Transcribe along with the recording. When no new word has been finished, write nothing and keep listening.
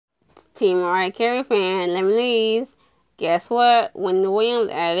Team Mariah Carey fan, Lemonade. Guess what? Wendy Williams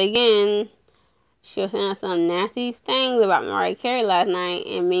at it again. She was saying some nasty things about Mariah Carey last night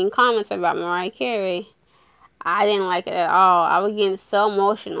and mean comments about Mariah Carey. I didn't like it at all. I was getting so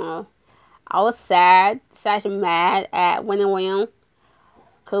emotional. I was sad, mad at Wendy Williams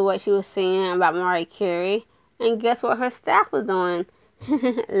because what she was saying about Mariah Carey. And guess what her staff was doing?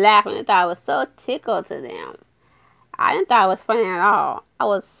 Laughing. I thought it was so tickled to them. I didn't thought it was funny at all. I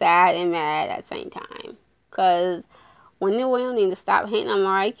was sad and mad at the same time. Because Wendy Williams needs to stop hating on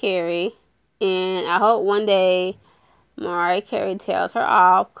Mariah Carey. And I hope one day Mariah Carey tells her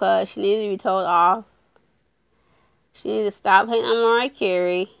off, because she needs to be told off. She needs to stop hating on Mariah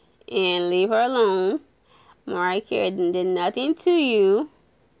Carey and leave her alone. Mariah Carey did nothing to you.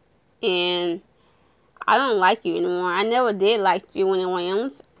 And I don't like you anymore. I never did like you, Wendy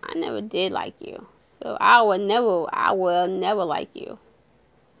Williams. I never did like you. So I will never like you.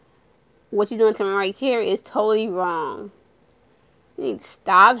 What you're doing to Mariah Carey is totally wrong. You need to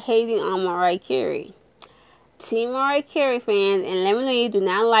stop hating on Mariah Carey. Team Mariah Carey fans and Lemonade do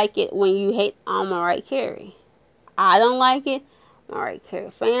not like it when you hate on Mariah Carey. I don't like it. Mariah Carey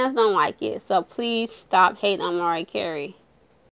fans don't like it. So please stop hating on Mariah Carey.